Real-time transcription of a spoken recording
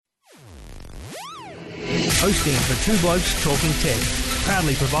Hosting for Two Blokes Talking Tech.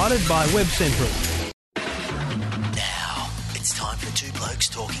 Proudly provided by Web Central. Now, it's time for Two Blokes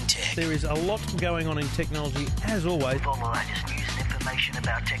Talking Tech. There is a lot going on in technology, as always. With all the latest news and information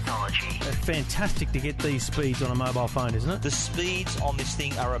about technology. Fantastic to get these speeds on a mobile phone, isn't it? The speeds on this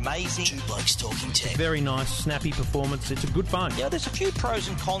thing are amazing. Two Blokes Talking Tech. Very nice, snappy performance. It's a good phone. Yeah, there's a few pros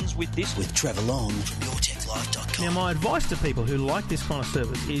and cons with this. With Trevor Long from YourTechLife.com. Now, my advice to people who like this kind of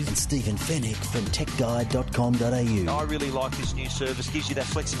service is... And Stephen Fennick from TechGuide.com.au. I really like this new service. Gives you that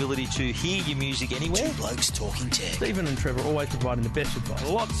flexibility to hear your music anywhere. Two Blokes Talking Tech. Stephen and Trevor always providing the best advice.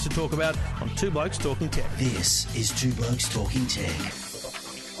 Lots to talk about on Two Blokes Talking Tech. This is Two Blokes Talking Tech.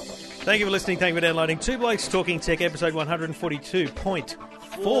 Thank you for listening. Thank you for downloading. Two Blokes Talking Tech, episode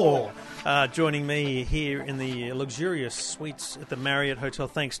 142.4. Joining me here in the luxurious suites at the Marriott Hotel,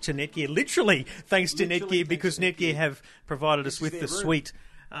 thanks to Netgear. Literally, thanks to Netgear, because Netgear have provided us with the suite.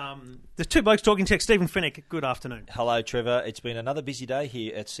 The Two Blokes Talking Tech, Stephen Fennick, good afternoon. Hello, Trevor. It's been another busy day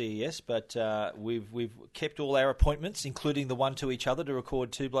here at CES, but we've kept all our appointments, including the one to each other, to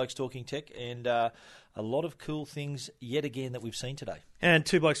record Two Blokes Talking Tech, and a lot of cool things yet again that we've seen today. And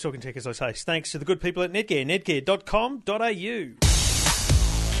Two Blokes Talking Tech, as I say, thanks to the good people at Netgear, netgear.com.au.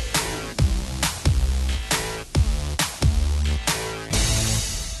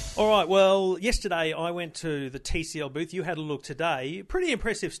 All right, well, yesterday I went to the TCL booth. You had a look today. Pretty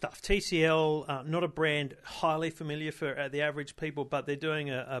impressive stuff. TCL, not a brand highly familiar for the average people, but they're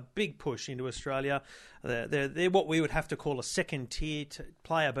doing a big push into Australia. They're what we would have to call a second-tier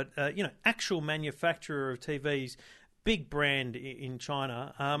player, but, actual manufacturer of TVs, big brand in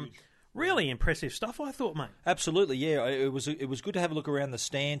China. Really impressive stuff, I thought, mate. Absolutely, yeah. It was good to have a look around the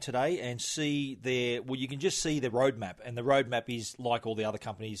stand today and see you can just see the roadmap, and the roadmap is like all the other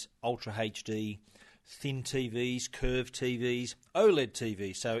companies: Ultra HD, thin TVs, curved TVs, OLED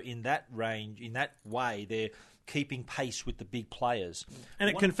TVs. So in that range, in that way, they're keeping pace with the big players. And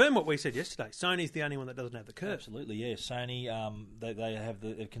it confirmed what we said yesterday. Sony's the only one that doesn't have the curve. Absolutely, yeah. Sony,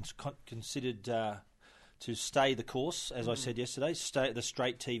 they've considered to stay the course, as I said yesterday, stay the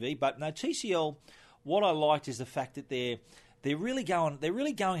straight TV. But no, TCL, what I liked is the fact that they're really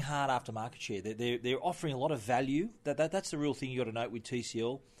going hard after market share. They're offering a lot of value. That's the real thing you got to note with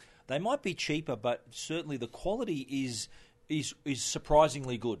TCL. They might be cheaper, but certainly the quality is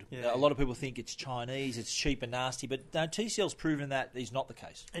surprisingly good. Yeah. A lot of people think it's Chinese, it's cheap and nasty, but no, TCL's proven that is not the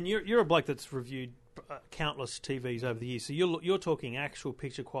case. And you're a bloke that's reviewed countless TVs over the years, so you're talking actual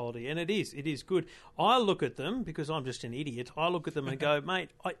picture quality, and it is good. I look at them because I'm just an idiot. I look at them and go,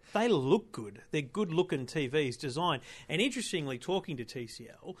 mate, they look good. They're good looking TVs designed. And interestingly, talking to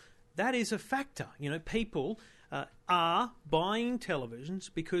TCL, that is a factor. People are buying televisions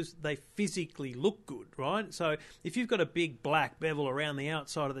because they physically look good, right? So if you've got a big black bevel around the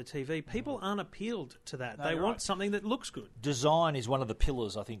outside of the TV, people aren't appealed to that. No, they want right. Something that looks good. Design is one of the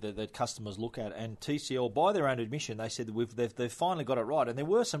pillars, I think, that customers look at. And TCL, by their own admission, they said that they've finally got it right. And there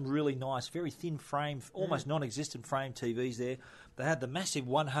were some really nice, very thin frame, almost non-existent frame TVs there. They had the massive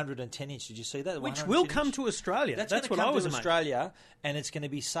 110-inch. Did you see that? Which will come to Australia. That's what I was amazed. Australia, and it's going to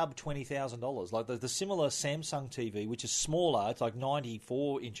be sub $20,000. Like the similar Samsung TV, which is smaller, it's like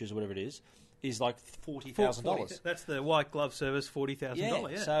 94 inches or whatever it is like $40,000. That's the white glove service,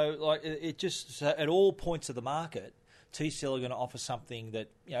 $40,000. Yeah. So it just at all points of the market, TCL are going to offer something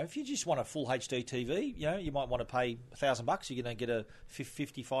that, if you just want a full HD TV, you might want to pay $1,000. You're going to get a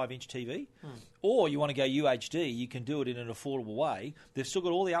 55-inch TV. Or you want to go UHD, you can do it in an affordable way. They've still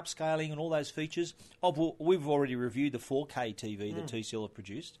got all the upscaling and all those features. We've already reviewed the 4K TV that TCL have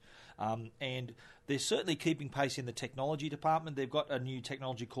produced. And they're certainly keeping pace in the technology department. They've got a new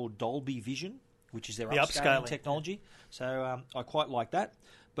technology called Dolby Vision, which is their upscaling technology. So I quite like that.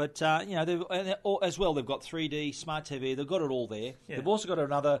 But, as well, they've got 3D, Smart TV. They've got it all there. Yeah. They've also got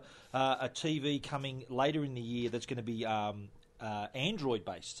another a TV coming later in the year that's going to be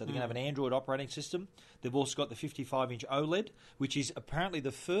Android-based. So they're going to have an Android operating system. They've also got the 55-inch OLED, which is apparently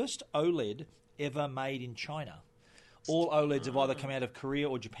the first OLED ever made in China. All OLEDs have either come out of Korea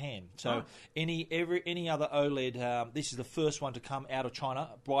or Japan. So any other OLED, this is the first one to come out of China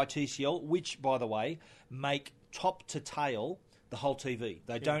by TCL, which, by the way, make top to tail the whole TV.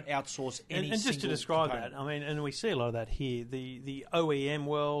 They don't outsource any and just to describe component. That, I mean, and we see a lot of that here, the OEM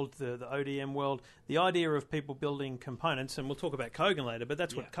world, the ODM world, the idea of people building components, and we'll talk about Kogan later, but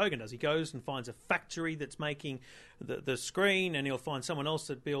that's what Kogan does. He goes and finds a factory that's making the screen, and he'll find someone else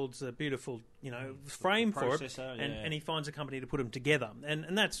that builds a beautiful frame for it, and he finds a company to put them together.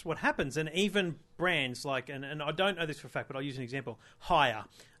 And that's what happens. And even brands like, and I don't know this for a fact, but I'll use an example, Haier.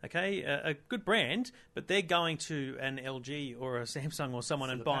 Okay, a good brand, but they're going to an LG or a Samsung or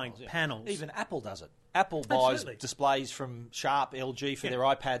someone and buying panels. Even Apple does it. Apple buys Absolutely. displays from Sharp, LG for their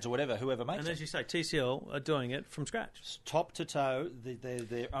iPads or whatever, whoever makes And it. as you say, TCL are doing it from scratch. Top to toe,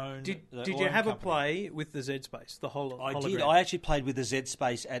 their own. Did their you own have a company. play with the Z Space, the whole I hologram? did. I actually played with the Z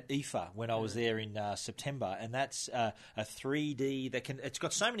Space at IFA when I was there in September, and that's a 3D that can. It's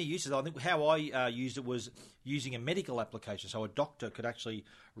got so many uses. I think how I used it was using a medical application, so a doctor could actually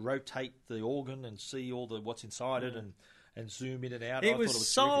rotate the organ and see all the what's inside it and zoom in and out. It I was thought it was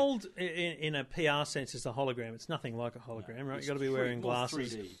sold in a PR sense as a hologram. It's nothing like a hologram, right? You've got to be wearing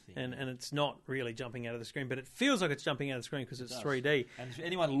glasses, 3D thing. and it's not really jumping out of the screen, but it feels like it's jumping out of the screen because it's 3D. And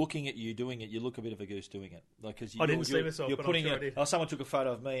anyone looking at you doing it, you look a bit of a goose doing it. Like, cause I didn't see myself, You're but I'm putting sure I did. someone took a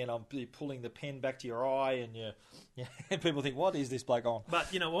photo of me, and I'm pulling the pen back to your eye, and and people think, "What is this bloke on?"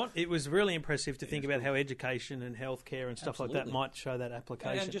 But you know what? It was really impressive to think about how education and healthcare and stuff like that Absolutely. might show that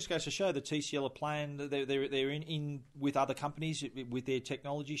application. And it just goes to show the TCL are playing. They're in with other companies with their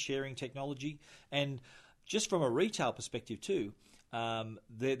technology, sharing technology, and just from a retail perspective too.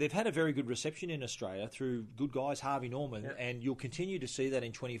 They've had a very good reception in Australia through good guys, Harvey Norman, and you'll continue to see that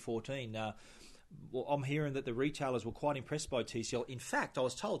in 2014. Well, I'm hearing that the retailers were quite impressed by TCL. In fact, I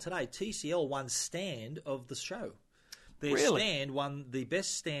was told today TCL won stand of the show. Their Really? stand won the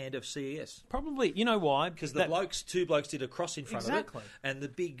best stand of CES. Probably, you know why? Because two blokes did a cross in front Exactly. of it, and the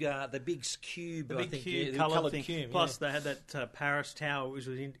big cube, the I big think, cube the colour coloured thing. cube. Plus, they had that Paris Tower, which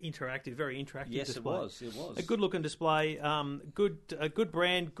was interactive, very interactive. Yes, display. it was. A good-looking display. A good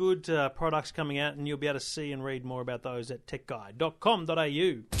brand, good products coming out, and you'll be able to see and read more about those at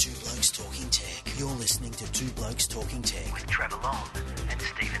techguide.com.au. Two Blokes Talking Tech. You're listening to Two Blokes Talking Tech. With Trevor Long and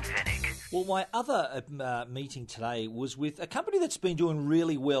Stephen Fennick. Well, my other meeting today was with a company that's been doing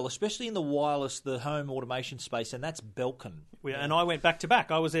really well, especially in the wireless, the home automation space, and that's Belkin. And I went back to back.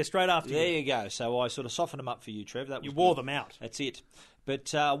 I was there straight after There you. you go. So I sort of softened them up for you, Trev. That was You wore good. them out. That's it.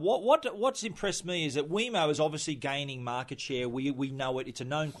 But what's impressed me is that WEMO is obviously gaining market share. We know it. It's a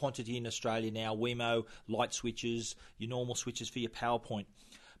known quantity in Australia now. WEMO, light switches, your normal switches for your PowerPoint.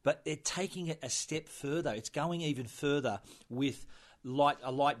 But they're taking it a step further. It's going even further with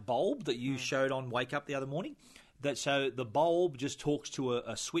a light bulb that you showed on Wake Up the other morning. So the bulb just talks to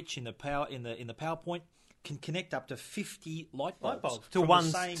a switch in the PowerPoint, can connect up to 50 light bulbs to from one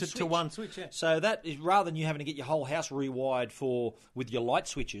the same to one switch. Yeah. So that is, rather than you having to get your whole house rewired with your light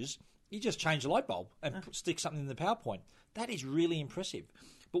switches, you just change the light bulb and stick something in the PowerPoint. That is really impressive.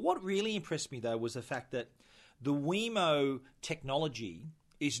 But what really impressed me though was the fact that the WEMO technology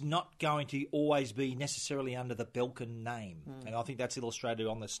is not going to always be necessarily under the Belkin name, and I think that's illustrated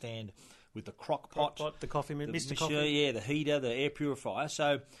on the stand with the crock pot, the coffee, the Mr. mixer, Coffee. yeah, the heater, the air purifier.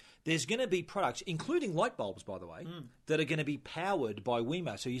 So there's going to be products, including light bulbs, by the way, that are going to be powered by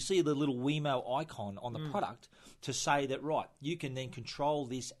WEMO. So you see the little WEMO icon on the product to say that, right, you can then control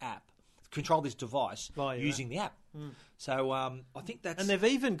this device using the app. So I think that's... And they've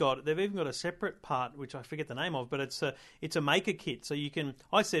even got a separate part which I forget the name of, but it's a maker kit. So you can.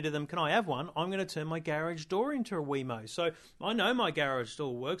 I said to them, "Can I have one? I'm going to turn my garage door into a WEMO." So I know my garage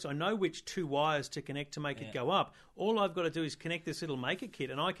door works. I know which two wires to connect to make it go up. All I've got to do is connect this little maker kit,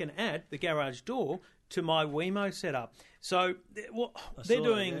 and I can add the garage door to my WEMO setup. So they're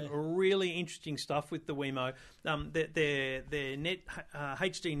doing really interesting stuff with the WEMO. Their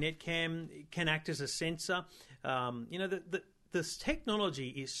HD Netcam can act as a sensor. This technology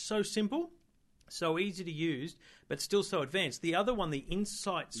is so simple, so easy to use, but still so advanced. The other one, the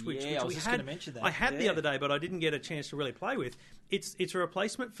Insight switch, Yeah, which I was just gonna mention that. I had the Yeah. other day, but I didn't get a chance to really play with. It's a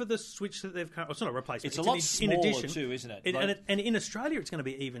replacement for the switch that they've. It's not a replacement. It's a lot in smaller addition, too, isn't it? And in Australia, it's going to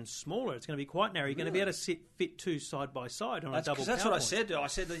be even smaller. It's going to be quite narrow. You're going to be able to fit two side by side on a double. That's what I PowerPoint. said. I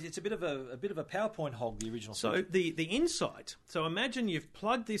said that it's a bit of a PowerPoint hog, the original. So switch. the Insight. So imagine you've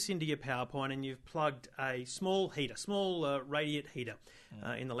plugged this into your PowerPoint and you've plugged a small heater, radiant heater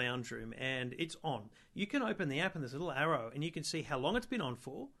in the lounge room, and it's on. You can open the app and there's a little arrow, and you can see how long it's been on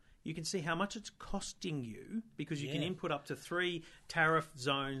for. You can see how much it's costing you because you can input up to 3 tariff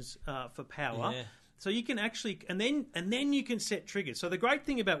zones for power. Yeah. So you can actually, and then you can set triggers. So the great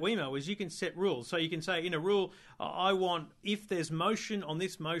thing about WEMO is you can set rules. So you can say in a rule, I want, if there's motion on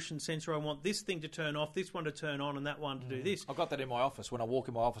this motion sensor, I want this thing to turn off, this one to turn on, and that one to do this. I've got that in my office. When I walk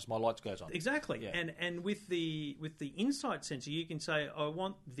in my office, my lights goes on. Exactly. Yeah. And with the Insight sensor, you can say, I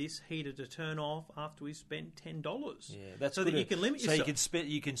want this heater to turn off after we've spent $10. Yeah, that's so good. that you can limit so yourself.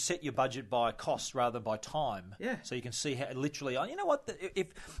 you can set your budget by cost rather than by time. Yeah. So you can see how literally. You know what?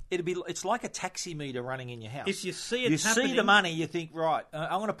 It's like a taxi meter meter running in your house. If you see it you see happening- the money, you think, right,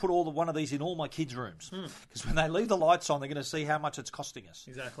 I'm going to put one of these in all my kids' rooms. Because when they leave the lights on, they're going to see how much it's costing us.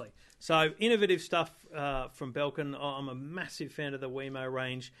 Exactly. So innovative stuff from Belkin. I'm a massive fan of the WEMO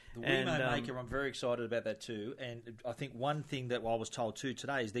range. The WEMO maker, I'm very excited about that too. And I think one thing that I was told too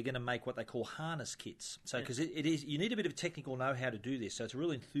today is they're going to make what they call harness kits. So because it is, you need a bit of technical know-how to do this. So it's a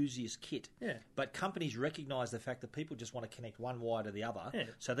real enthusiast kit. Yeah. But companies recognise the fact that people just want to connect one wire to the other. Yeah.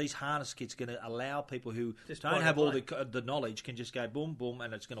 So these harness kits are going to allow people who Just don't plug have and all play. the knowledge can just go boom, boom,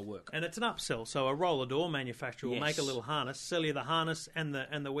 and it's going to work. And it's an upsell. So a roller door manufacturer will Yes. make a little harness, sell you the harness and the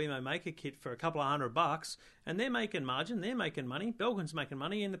WEMO maker kit for a couple of $100, and they're making margin, they're making money, Belkin's making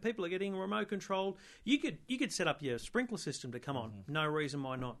money, and the people are getting remote controlled. You could set up your sprinkler system to come on. No reason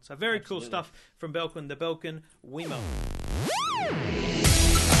why not. So very cool stuff from Belkin, the Belkin WEMO.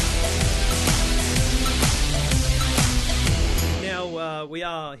 Now, we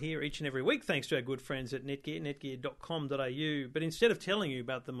are here each and every week thanks to our good friends at Netgear, netgear.com.au. But instead of telling you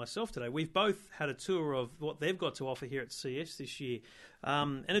about them myself today, we've both had a tour of what they've got to offer here at CES this year.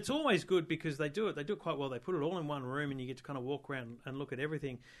 And it's always good because they do it quite well. They put it all in one room and you get to kind of walk around and look at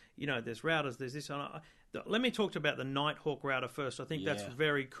everything. You know, there's routers, there's this. Let me talk about the Nighthawk router first. I think that's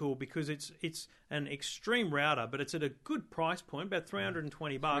very cool because it's an extreme router, but it's at a good price point, about $320.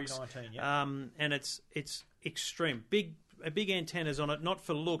 $319, yeah. And it's extreme. Big antennas on it, not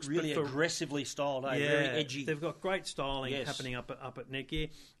for looks, Really but for aggressively styled, very edgy. They've got great styling happening up at Netgear.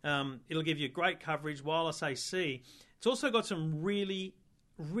 It'll give you great coverage, wireless AC. It's also got some really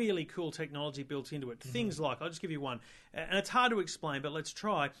cool technology built into it. Things like, I'll just give you one, and it's hard to explain, but let's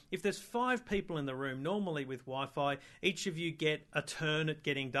try. If there's 5 people in the room, normally with Wi-Fi, each of you get a turn at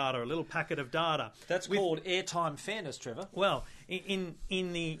getting data, a little packet of data. That's called airtime fairness, Trevor. Well, in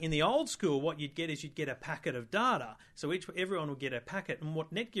the old school, what you'd get is you'd get a packet of data. So everyone would get a packet. And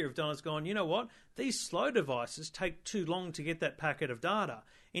what Netgear have done is gone, you know what? These slow devices take too long to get that packet of data.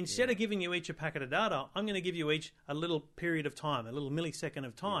 Instead of giving you each a packet of data, I'm going to give you each a little period of time, a little millisecond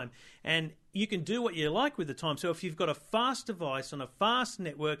of time. And you can do what you like with the time. So if you've got a fast device on a fast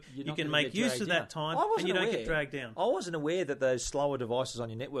network, you can make use of that time and you don't get dragged down. I wasn't aware that those slower devices on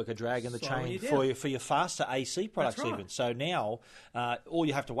your network are dragging the chain for your faster AC products. That's right. Even. So now, all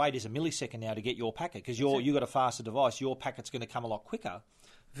you have to wait is a millisecond now to get your packet because you've got a faster device. Your packet's going to come a lot quicker.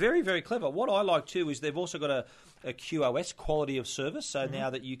 Very, very clever. What I like too is they've also got a QoS, quality of service. So now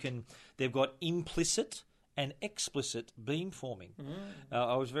that they've got implicit and explicit beamforming.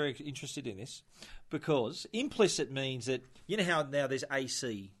 I was very interested in this because implicit means that, you know how now there's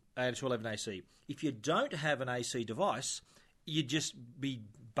AC, 802.11 AC. If you don't have an AC device, you'd just be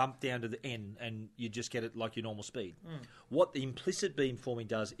bumped down to the N and you just get it like your normal speed. What the implicit beamforming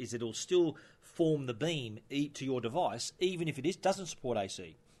does is it'll still form the beam to your device even if it doesn't support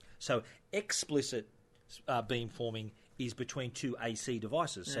AC. So explicit beamforming is between 2 AC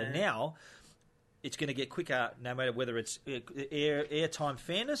devices. So now it's going to get quicker no matter whether it's airtime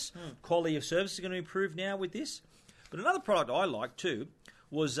fairness, quality of service is going to improve now with this. But another product I liked too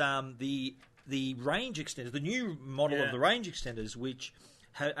was the range extenders, the new model of the range extenders, which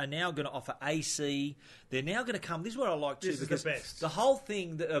are now going to offer AC. They're now going to come. This is what I like too, This is because the best. the whole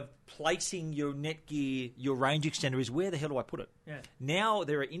thing of placing your Netgear, your range extender, is where the hell do I put it? Yeah. Now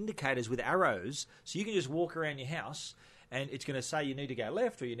there are indicators with arrows, so you can just walk around your house, and it's going to say you need to go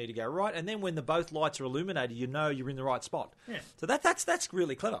left or you need to go right, and then when both lights are illuminated, you know you're in the right spot. Yeah. So that's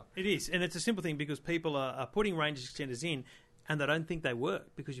really clever. It is, and it's a simple thing because people are putting range extenders in and they don't think they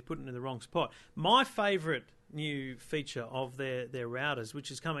work because you put it in the wrong spot. My favourite new feature of their routers,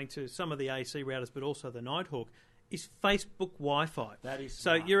 which is coming to some of the AC routers but also the Nighthawk, is Facebook Wi-Fi. That is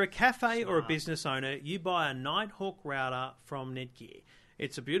so smart. you're a cafe or a business owner, you buy a Nighthawk router from Netgear.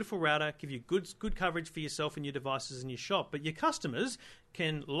 It's a beautiful router, give you good coverage for yourself and your devices in your shop, but your customers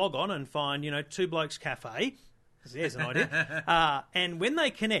can log on and find, Two Blokes Cafe. There's an idea. And when they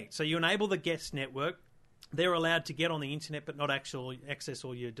connect, so you enable the guest network, they're allowed to get on the internet but not actually access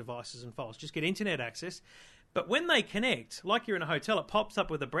all your devices and files. Just get internet access. But when they connect, like you're in a hotel, it pops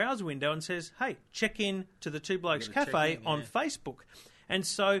up with a browser window and says, hey, check in to the Two Blokes Cafe on Facebook. And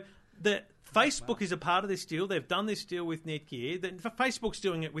so the Facebook is a part of this deal. They've done this deal with Netgear. Facebook's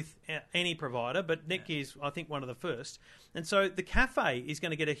doing it with any provider, but Netgear's, I think, one of the first. And so the cafe is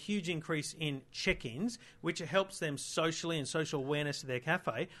going to get a huge increase in check-ins, which helps them socially and social awareness to their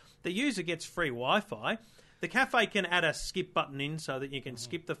cafe. The user gets free Wi-Fi. The cafe can add a skip button in so that you can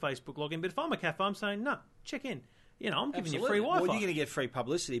skip the Facebook login. But if I'm a cafe, I'm saying, no, check in. I'm giving you Absolutely. free Wi-Fi. Well, you're going to get free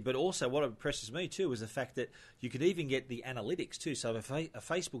publicity, but also what impresses me too is the fact that you could even get the analytics too. So if a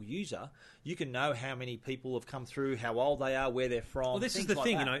Facebook user, you can know how many people have come through, how old they are, where they're from. Well, this is the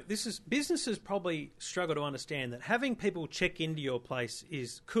thing, businesses probably struggle to understand that having people check into your place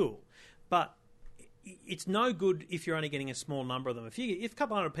is cool, but it's no good if you're only getting a small number of them. If a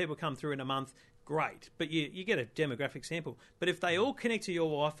couple hundred people come through in a month, great, but you get a demographic sample. But if they all connect to your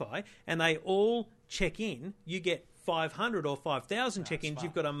Wi-Fi and they all check in, you get 500 or 5,000 check-ins. Smart.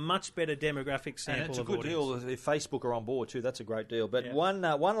 You've got a much better demographic sample. And it's a of good audience. deal if Facebook are on board too. That's a great deal. But Yeah.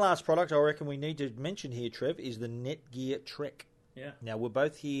 one last product I reckon we need to mention here, Trev, is the Netgear Trek. Yeah. Now, we're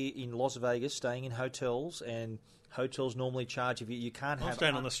both here in Las Vegas, staying in hotels, and hotels normally charge if you can't have... I'm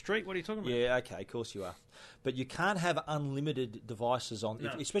staying on the street. What are you talking about? Yeah, okay, of course you are. But you can't have unlimited devices on,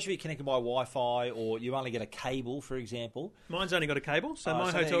 No. especially if you're connected by Wi-Fi or you only get a cable, for example. Mine's only got a cable, so my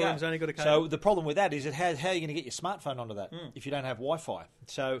So there hotel you go. room's only got a cable. So the problem with that is how are you going to get your smartphone onto that if you don't have Wi-Fi?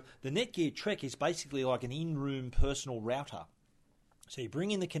 So the Netgear Trek is basically like an in-room personal router. So you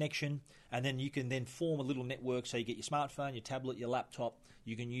bring in the connection, and then you can then form a little network. So you get your smartphone, your tablet, your laptop.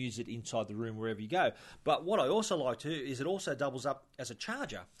 You can use it inside the room wherever you go. But what I also like too is it also doubles up as a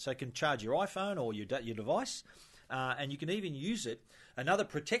charger. So it can charge your iPhone or your device, and you can even use it. Another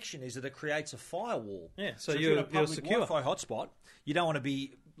protection is that it creates a firewall. Yeah, so if you're in a public secure. Wi-Fi hotspot, you don't want to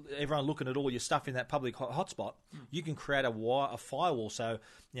be everyone looking at all your stuff in that public hotspot. You can create a firewall. So,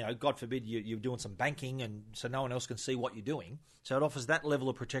 God forbid you're doing some banking, and so no one else can see what you're doing. So it offers that level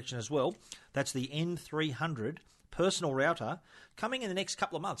of protection as well. That's the N300 personal router coming in the next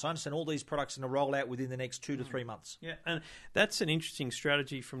couple of months. I understand all these products are going to roll out within the next 2 to 3 months. Yeah, and that's an interesting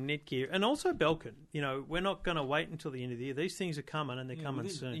strategy from Netgear and also Belkin. We're not going to wait until the end of the year. These things are coming, and they're coming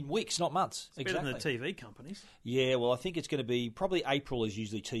soon. In weeks, not months. It's better than the TV companies. Yeah, well, I think it's going to be probably April is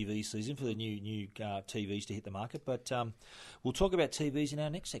usually TV season for the new TVs to hit the market. But we'll talk about TVs in our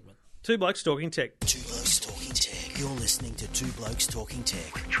next segment. Two Blokes Talking Tech. Two Blokes Talking Tech. You're listening to Two Blokes Talking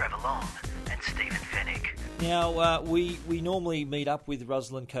Tech. with Trevor Long and Stephen Fennick. Now, we normally meet up with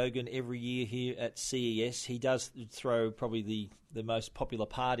Ruslan Kogan every year here at CES. He does throw probably the most popular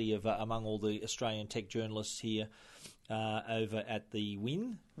party of among all the Australian tech journalists here over at the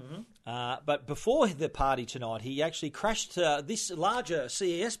Win. Mm-hmm. But before the party tonight, he actually crashed this larger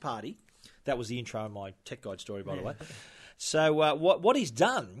CES party. That was the intro of my Tech Guide story, by the way. So what he's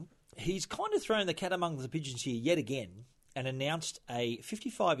done, he's kind of thrown the cat among the pigeons here yet again and announced a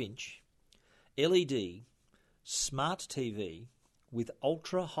 55-inch LED smart TV with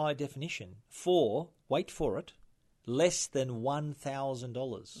ultra high definition for, wait for it, less than $1,000.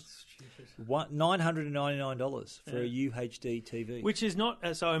 $999 for a UHD TV. Which is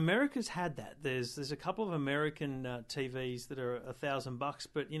not so. America's had that. There's a couple of American TVs that are $1,000,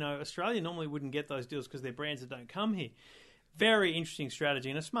 but Australia normally wouldn't get those deals because they're brands that don't come here. Very interesting strategy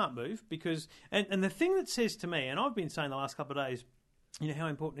and a smart move because and the thing that says to me, and I've been saying the last couple of days, how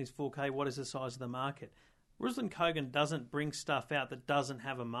important is 4K? What is the size of the market? Ruslan Kogan doesn't bring stuff out that doesn't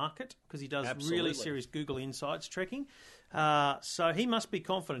have a market because he does really serious Google Insights tracking. So he must be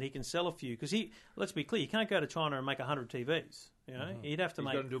confident he can sell a few because let's be clear, you can't go to China and make 100 TVs. He'd have to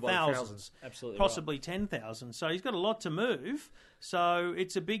make thousands, possibly 10,000. So he's got a lot to move. So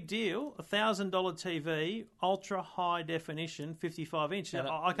it's a big deal. $1,000 TV, ultra high definition, 55-inch.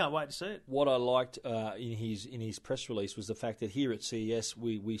 I can't wait to see it. What I liked in his press release was the fact that here at CES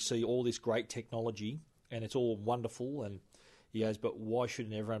we see all this great technology. And it's all wonderful, and he goes, but why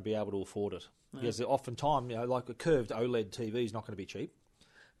shouldn't everyone be able to afford it? Because oftentimes, like a curved OLED TV is not going to be cheap.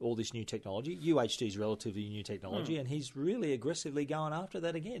 All this new technology, UHD is relatively new technology, and he's really aggressively going after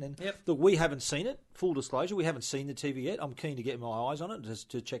that again. And look, we haven't seen it. Full disclosure, we haven't seen the TV yet. I'm keen to get my eyes on it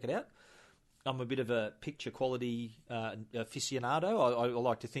just to check it out. I'm a bit of a picture quality aficionado. I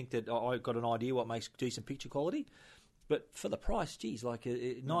like to think that I've got an idea what makes decent picture quality. But for the price, geez, like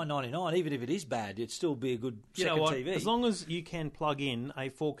 $9.99, even if it is bad, it'd still be a good second TV. As long as you can plug in a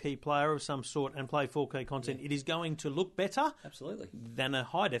 4K player of some sort and play 4K content, it is going to look better than a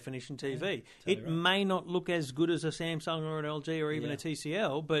high-definition TV. It may not look as good as a Samsung or an LG or even a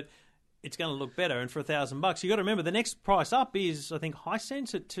TCL, but it's going to look better. And for $1,000, you got to remember the next price up is, I think,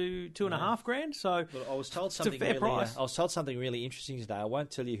 Hisense at $2.5 grand. So but I was told it's a fair price. I was told something really interesting today. I won't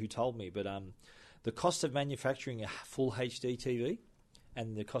tell you who told me, but the cost of manufacturing a full HD TV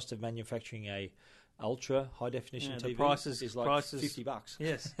and the cost of manufacturing a ultra high definition TV is like $50.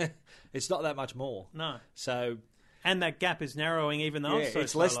 Yes, it's not that much more. No. So. And that gap is narrowing even though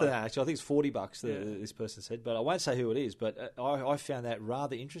it's less than that, actually. I think it's $40, this person said. But I won't say who it is. But I found that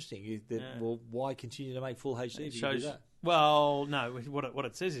rather interesting. Well, why continue to make full HD? It shows Well, no. What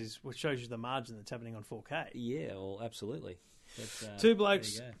it says is, it shows you the margin that's happening on 4K. Yeah, well, absolutely. But, Two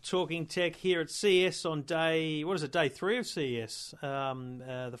blokes talking tech here at CES on day 3 of CES,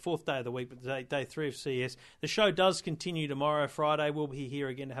 the fourth day of the week, but day 3 of CES. The show does continue tomorrow, Friday. We'll be here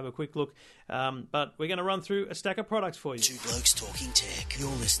again to have a quick look, but we're going to run through a stack of products for you. Two Blokes Talking Tech. You're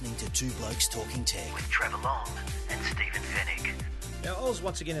listening to Two Blokes Talking Tech. With Trevor Long and Stephen Fennick. Now, I was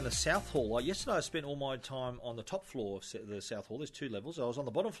once again in the South Hall. Like yesterday, I spent all my time on the top floor of the South Hall. There's 2 levels. I was on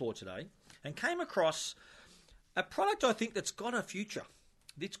the bottom floor today and came across a product I think that's got a future.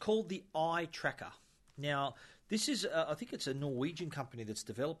 It's called the Eye Tracker. Now, this is, I think it's a Norwegian company that's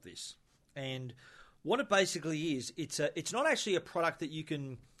developed this. And what it basically is, it's not actually a product that you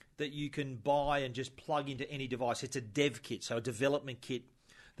can buy and just plug into any device. It's a dev kit, so a development kit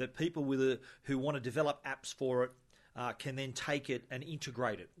that people who want to develop apps for it can then take it and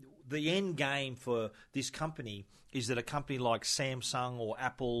integrate it. The end game for this company is that a company like Samsung or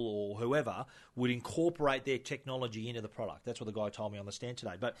Apple or whoever would incorporate their technology into the product. That's what the guy told me on the stand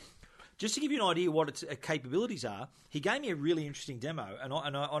today. But just to give you an idea what its capabilities are, he gave me a really interesting demo, and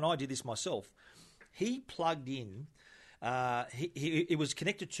I did this myself. He plugged in, it was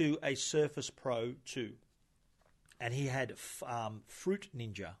connected to a Surface Pro 2, and he had Fruit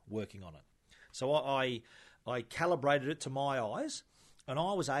Ninja working on it. So I calibrated it to my eyes, and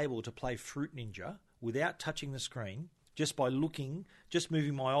I was able to play Fruit Ninja without touching the screen, just by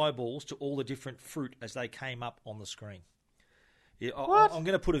moving my eyeballs to all the different fruit as they came up on the screen. I'm going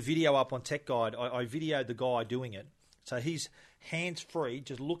to put a video up on Tech Guide. I videoed the guy doing it. So he's hands-free,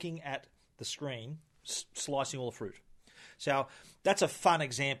 just looking at the screen, slicing all the fruit. So that's a fun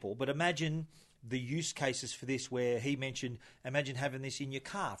example, but imagine the use cases for this where he mentioned, imagine having this in your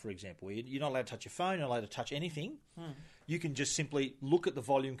car, for example. You're not allowed to touch your phone, you're not allowed to touch anything. You can just simply look at the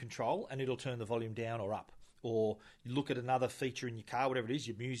volume control and it'll turn the volume down or up. Or you look at another feature in your car, whatever it is,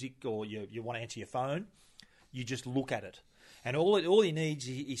 your music, or you want to answer your phone, you just look at it. And all he needs,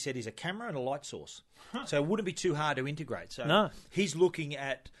 he said, is a camera and a light source. So it wouldn't be too hard to integrate. So he's looking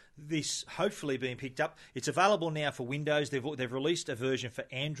at this hopefully being picked up. It's available now for Windows. They've released a version for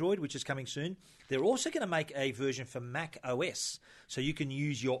Android, which is coming soon. They're also going to make a version for Mac OS, so you can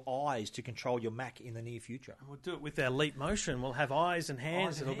use your eyes to control your Mac in the near future. We'll do it with our Leap Motion. We'll have eyes and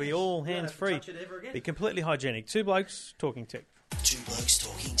hands. It'll be all hands-free. Be completely hygienic. Two blokes talking tech. Two Blokes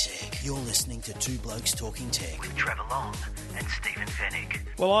Talking Tech. You're listening to Two Blokes Talking Tech. With Trevor Long and Stephen Fennick.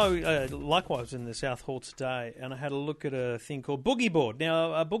 Well, I likewise in the South Hall today, and I had a look at a thing called Boogie Board.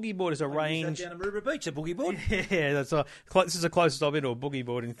 Now, a Boogie Board is a range. Down in Maroubra Beach, a Boogie Board. Yeah, this is the closest I've been to a Boogie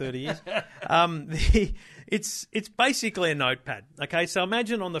Board in 30 years. It's basically a notepad. Okay, so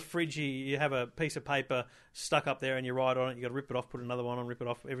imagine on the fridge you have a piece of paper stuck up there and you write on it. You got to rip it off, put another one on, rip it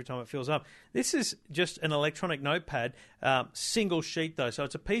off every time it fills up. This is just an electronic notepad, single sheet though. So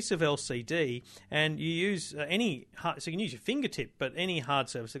it's a piece of LCD, and you use so you can use your fingertip, but any hard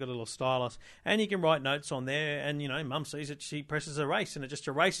surface. They've got a little stylus, and you can write notes on there. And Mum sees it, she presses erase, and it just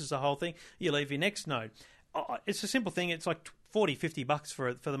erases the whole thing. You leave your next note. It's a simple thing. It's like $40-50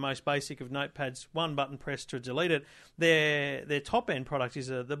 for the most basic of notepads. One button press to delete it. Their top end product is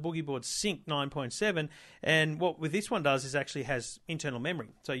the Boogie Board Sync 9.7, and what with this one does is actually has internal memory.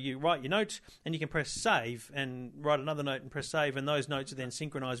 So you write your notes and you can press save and write another note and press save, and those notes are then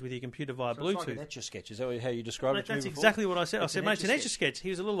synchronised with your computer via Bluetooth. It's like an Etch-a-Sketch. Is that how you described it to me That's before? exactly what I said. I said, mate, it's an Etch-a-Sketch.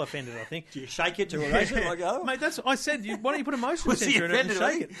 He was a little offended, I think. Do you shake it to erase it? Like, oh. Mate, I said, why don't you put a motion sensor in it and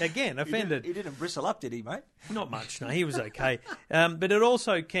shake it? Again, offended. He didn't bristle up, did he, mate? Not much, no. He was okay. But it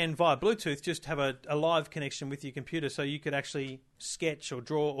also can, via Bluetooth, just have a live connection with your computer, so you could actually sketch or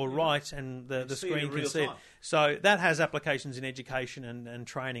draw or write, and the screen can see it. So that has applications in education and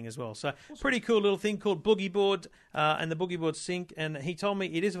training as well. So pretty cool little thing called Boogie Board and the Boogie Board Sync. And he told me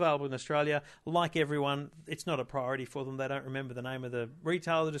it is available in Australia. Like everyone, it's not a priority for them. They don't remember the name of the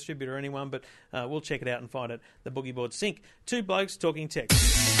retailer, the distributor, or anyone, but we'll check it out and find it. The Boogie Board Sync. Two blokes talking tech.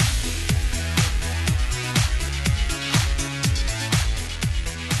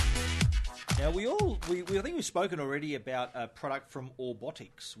 Now, I think we've spoken already about a product from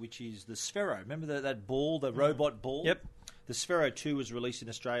Orbotics, which is the Sphero. Remember that ball, the robot ball? Yep. The Sphero 2 was released in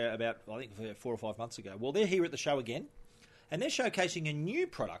Australia about 4 or 5 months ago. Well, they're here at the show again, and they're showcasing a new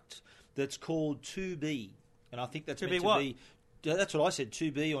product that's called 2B. And I think that's meant to be... That's what I said,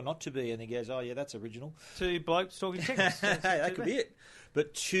 2B or not to be. And he goes, oh, yeah, that's original. Two blokes talking tech. That could be it.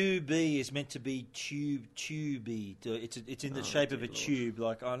 But 2B is meant to be tubey. It's in the shape of a tube.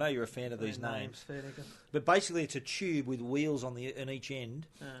 Like, I know you're a fan of these names. But basically it's a tube with wheels on each end,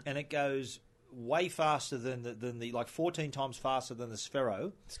 and it goes way faster than the like 14 times faster than the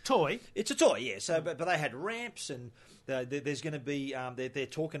Sphero. It's a toy. It's a toy, yeah. So, but they had ramps, and there's going to be. They're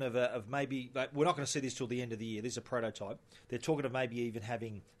talking of maybe. Like, we're not going to see this till the end of the year. This is a prototype. They're talking of maybe even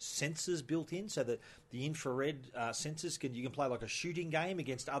having sensors built in, so that the infrared sensors you can play like a shooting game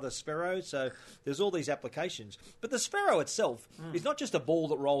against other Spheros. So there's all these applications. But the Sphero itself is not just a ball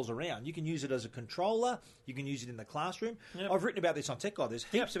that rolls around. You can use it as a controller. You can use it in the classroom. Yep. I've written about this on Tech Guide. There's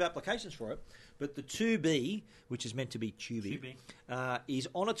heaps of applications for it. But the 2B, which is meant to be Tubi, is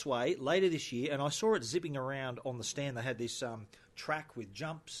on its way later this year. And I saw it zipping around on the stand. They had this track with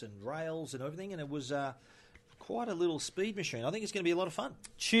jumps and rails and everything, and it was quite a little speed machine. I think it's going to be a lot of fun.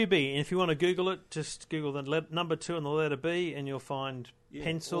 Tubi, and if you want to Google it, just Google the number 2 and the letter B, and you'll find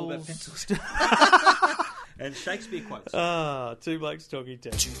pencils. All about pencils. And Shakespeare quotes. Two Blokes Talking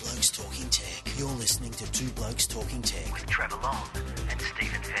Tech. Two Blokes Talking Tech. You're listening to Two Blokes Talking Tech. With Trevor Long and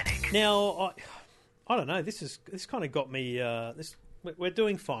Stephen Fennick. Now, I don't know. This kind of got me. We're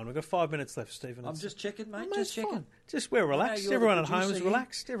doing fine. We've got 5 minutes left, Stephen. I'm just checking, mate. Oh, Just checking. fine. Just we're relaxed. you're Everyone the at home is producer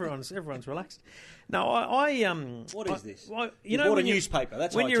relaxed. Everyone's relaxed. No, I What is this? Well, You know, bought when a you- newspaper.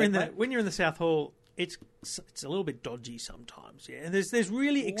 That's when high you're tech, in the mate. when you're in the South Hall. It's a little bit dodgy sometimes, yeah. And there's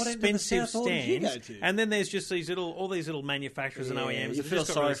really Well, what end of the expensive South Hall did you stands, go to? and then there's just all these little manufacturers and OEMs. You that feel just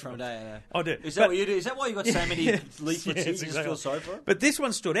got sorry really for them, small. don't you? I do. Is that what you do? Is that why you got so many leaflets? You just exactly. feel sorry for them? But this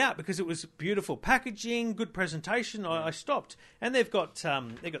one stood out because it was beautiful packaging, good presentation. I stopped, and they've got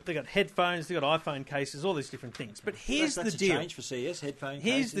headphones, they've got iPhone cases, all these different things. But here's That's the a deal. change for CES headphone.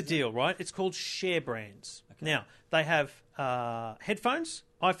 Here's cases, the deal, right? It's called Sharebrands. Now they have headphones,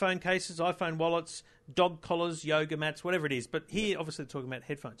 iPhone cases, iPhone wallets, dog collars, yoga mats, whatever it is. But here, obviously, they're talking about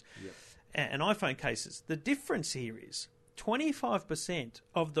headphones and iPhone cases. The difference here is 25%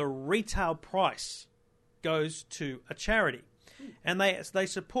 of the retail price goes to a charity. And they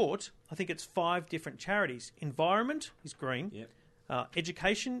support, I think it's 5 different charities. Environment is green.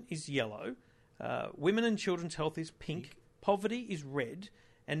 Education is yellow. Women and children's health is pink. Poverty is red.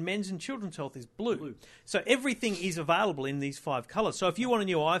 And men's and children's health is blue. So everything is available in these 5 colours. So if you want a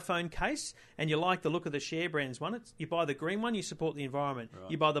new iPhone case and you like the look of the Sharebrands one, you buy the green one, you support the environment.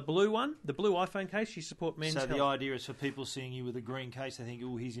 Right. You buy the blue one, the blue iPhone case, you support men's health. So the idea is for people seeing you with a green case, they think,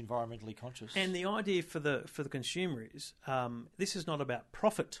 oh, he's environmentally conscious. And the idea for the consumer is this is not about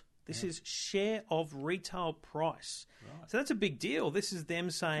profit. This is share of retail price. Right. So that's a big deal. This is them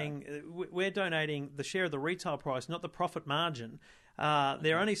saying we're donating the share of the retail price, not the profit margin.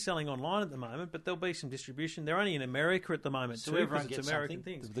 They're only selling online at the moment, but there'll be some distribution. They're only in America at the moment, so too, everyone because gets it's American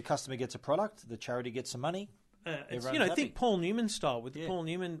something. things. The customer gets a product, the charity gets some money. Think Paul Newman style with the Paul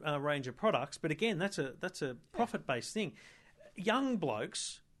Newman range of products. But again, that's a profit based thing. Young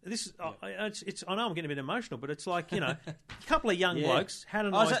blokes. This is, it's. I know I'm getting a bit emotional, but it's like, a couple of young blokes had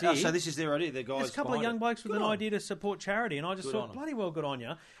an idea. So this is their idea. The guys. There's a couple of young blokes with an idea to support charity, and I just thought, bloody well, good on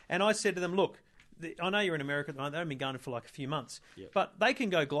you. And I said to them, look, I know you're in America at the moment. They've only been going for like a few months, but they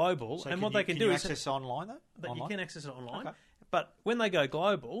can go global. So and what they can do is access online though. You can access it online. Okay. But when they go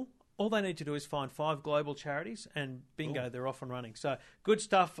global, all they need to do is find 5 global charities, and bingo, they're off and running. So good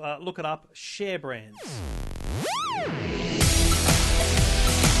stuff. Look it up. Sharebrands.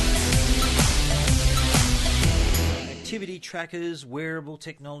 Activity trackers, wearable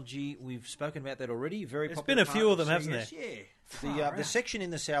technology. We've spoken about that already. Very There's popular. been a few of them, CES. hasn't there? Yeah. The section in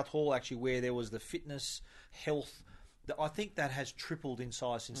the South Hall actually where there was the fitness, health. I think that has tripled in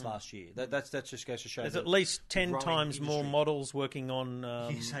size since last year. That just goes to show. There's at least 10 times industry. more models working on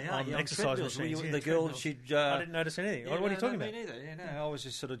exercise machines. The girl, she. I didn't notice anything. What are you talking about? Me neither. Yeah, no, I was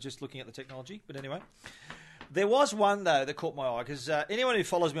just sort of looking at the technology. But anyway. There was one, though, that caught my eye, because anyone who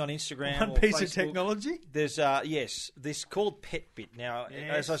follows me on Instagram One or piece Facebook, of technology? There's, this called PetBit. Now,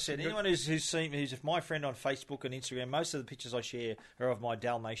 as I said, anyone who's my friend on Facebook and Instagram, most of the pictures I share are of my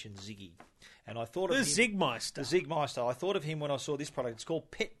Dalmatian Ziggy. And I thought of him... Zigmeister. The Zigmeister. I thought of him when I saw this product. It's called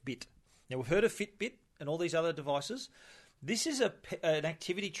PetBit. Now, we've heard of Fitbit and all these other devices. This is an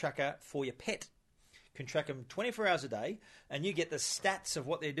activity tracker for your pet. Can track them 24 hours a day, and you get the stats of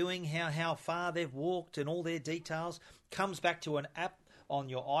what they're doing, how far they've walked, and all their details. Comes back to an app on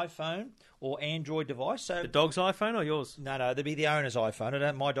your iPhone or Android device. So the dog's iPhone or yours? No, that'd be the owner's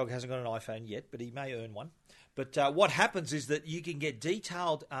iPhone. My dog hasn't got an iPhone yet, but he may earn one. But what happens is that you can get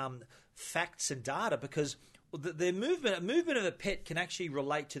detailed facts and data, because the movement of a pet can actually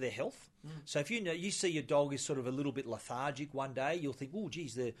relate to their health. So if you see your dog is sort of a little bit lethargic one day, you'll think, oh,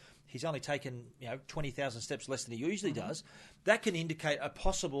 geez, he's only taken 20,000 steps less than he usually does. That can indicate a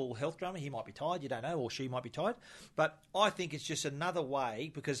possible health drama. He might be tired, you don't know, or she might be tired. But I think it's just another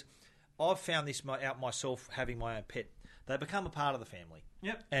way, because I've found this out myself having my own pet. they become a part of the family.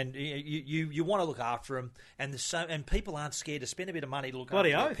 Yep. And you want to look after them, and people aren't scared to spend a bit of money to look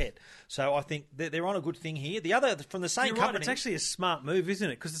Bloody after oath. their pet. So I think they're on a good thing here. The other from the same You're company. right, it's actually a smart move, isn't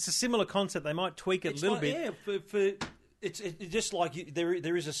it? Because it's a similar concept. They might tweak it a little bit. Yeah, it's just like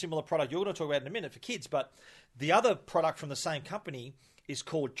there is a similar product you're going to talk about in a minute for kids, but the other product from the same company is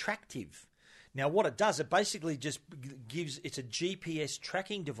called Tractive. Now, what it does, it basically just it's a GPS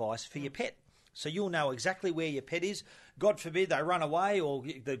tracking device for your pet. So you'll know exactly where your pet is. God forbid they run away or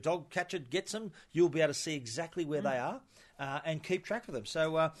the dog catcher gets them, you'll be able to see exactly where they are and keep track of them.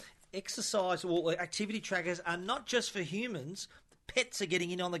 So exercise or activity trackers are not just for humans. Pets are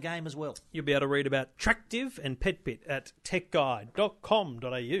getting in on the game as well. You'll be able to read about Tractive and PetBit at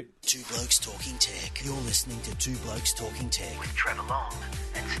techguide.com.au. Two Blokes Talking Tech. You're listening to Two Blokes Talking Tech. With Trevor Long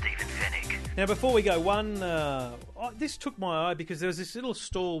and Stephen Fennick. Now, before we go, this took my eye because there was this little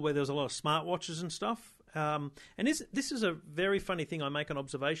stall where there was a lot of smartwatches and stuff. And this is a very funny thing. I make an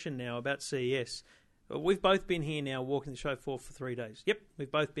observation now about CES. We've both been here now walking the show floor for 3 days. Yep,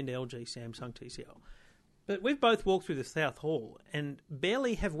 we've both been to LG, Samsung, TCL. But we've both walked through the South Hall, and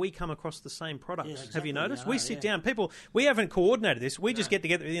barely have we come across the same products. Yeah, exactly. Have you noticed? Yeah, we sit down. People, we haven't coordinated this. We just get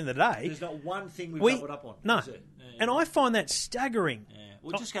together at the end of the day. There's not one thing we've doubled up on. No. Is it? Yeah, And I find that staggering. Yeah.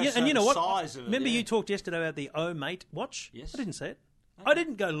 Well, just go and you know what? size of it. Remember yeah. you talked yesterday about the O-Mate watch? Yes. I didn't see it. I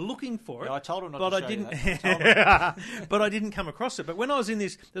didn't go looking for it. Yeah, I told him not but to I show didn't. you that. But I didn't come across it. But when I was in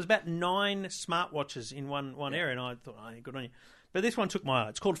this, there was about 9 smartwatches in one area, and I thought, oh, good on you. But this one took my eye.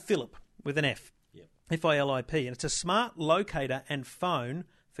 It's called Filip with an F. Yep. Filip, and it's a smart locator and phone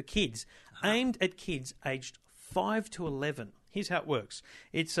for kids, aimed at kids aged 5 to 11. Here's how it works.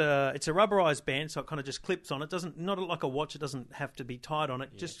 It's a rubberized band, so it kind of just clips on. It doesn't, not like a watch. It doesn't have to be tied on.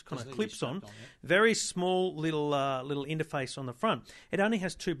 It just kind of clips on. Very small little interface on the front. It only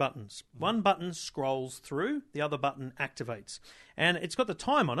has 2 buttons. One button scrolls through. The other button activates, and it's got the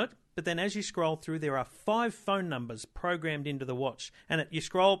time on it. But then as you scroll through, there are 5 phone numbers programmed into the watch. And you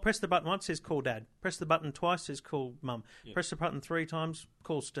scroll, press the button once, says call Dad. Press the button twice, says call Mum. Yep. Press the button 3 times,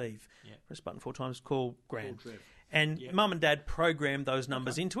 call Steve. Yep. Press the button 4 times, call Gran. And Mum and Dad program those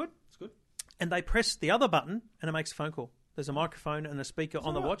numbers into it. That's good. And they press the other button, and it makes a phone call. There's a microphone and a speaker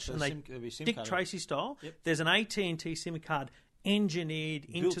on the watch, and they Dick Tracy style. Yep. There's an AT&T SIM card engineered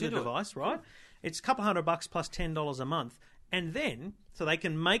into the device, right? Cool. It's a couple $100 plus $10 a month. And then, so they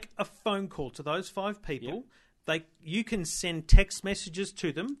can make a phone call to those 5 people. Yep. You can send text messages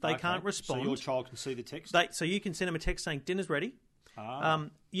to them. They can't respond. So your child can see the text? So you can send them a text saying, dinner's ready.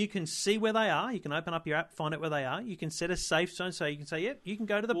 You can see where they are. You can open up your app, find out where they are. You can set a safe zone so you can say, yep, you can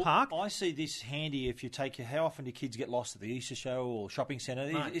go to the park. I see this handy if you take how often do kids get lost at the Easter show or shopping centre?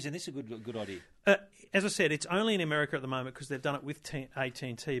 Right. Isn't this a good idea? As I said, it's only in America at the moment because they've done it with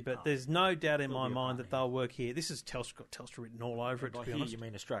AT&T, but there's no doubt in my mind that they'll work here. This is Telstra, got Telstra written all over it, to be honest. You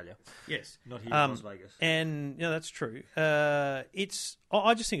mean Australia? Yes. Not here in Las Vegas. And, that's true. I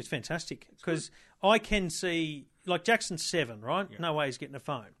just think it's fantastic because I can see, like Jackson's 7, right? Yeah. No way he's getting a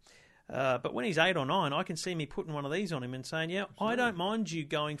phone. But when he's 8 or 9, I can see me putting one of these on him and saying, I don't mind you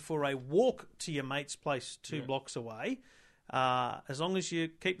going for a walk to your mate's place 2 blocks away, as long as you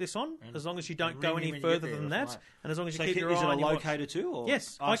keep this on, as long as you don't go any further than that, and as long as you keep your eye on your watch. Is it a locator too? Or?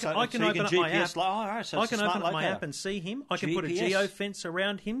 Yes. I can open up my app. I can open up my app and see him. I can put a geofence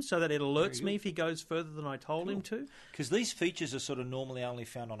around him so that it alerts me if he goes further than I told him to. Because these features are sort of normally only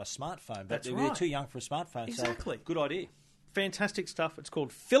found on a smartphone, but they're too young for a smartphone. Exactly. So good idea. Fantastic stuff. It's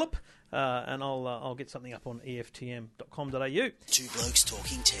called Filip, and I'll get something up on EFTM.com.au. Two Blokes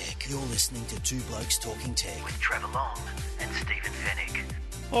Talking Tech. You're listening to Two Blokes Talking Tech. With Trevor Long and Stephen Fennick.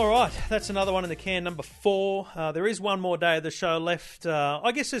 All right, that's another one in the can, number 4. There is one more day of the show left. I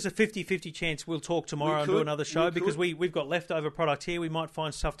guess there's a 50-50 chance we'll talk tomorrow and do another show because we've got leftover product here. We might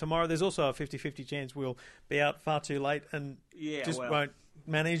find stuff tomorrow. There's also a 50-50 chance we'll be out far too late and won't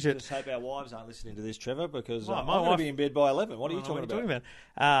manage it. Just hope our wives aren't listening to this, Trevor, because my I'm going to be in bed by 11. What are you talking about?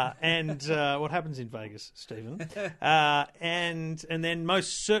 And what happens in Vegas, Stephen? And then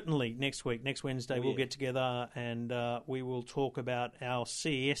most certainly next week, next Wednesday, we'll get together and we will talk about our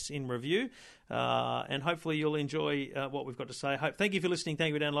CES in review. And hopefully you'll enjoy what we've got to say. Thank you for listening. Thank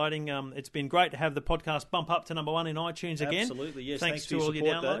you for downloading. It's been great to have the podcast bump up to number 1 in iTunes again. Absolutely, yes. Thanks to for all your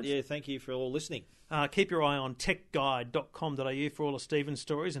downloads. Yeah, thank you for all listening. Keep your eye on techguide.com.au for all of Stephen's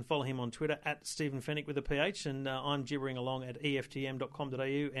stories and follow him on Twitter at Stephen Fennick with a PH. And I'm gibbering along at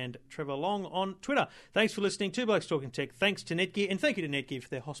EFTM.com.au and Trevor Long on Twitter. Thanks for listening. Two Blokes Talking Tech. Thanks to Netgear and thank you to Netgear for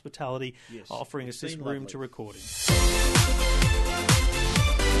their hospitality offering us this room to record in.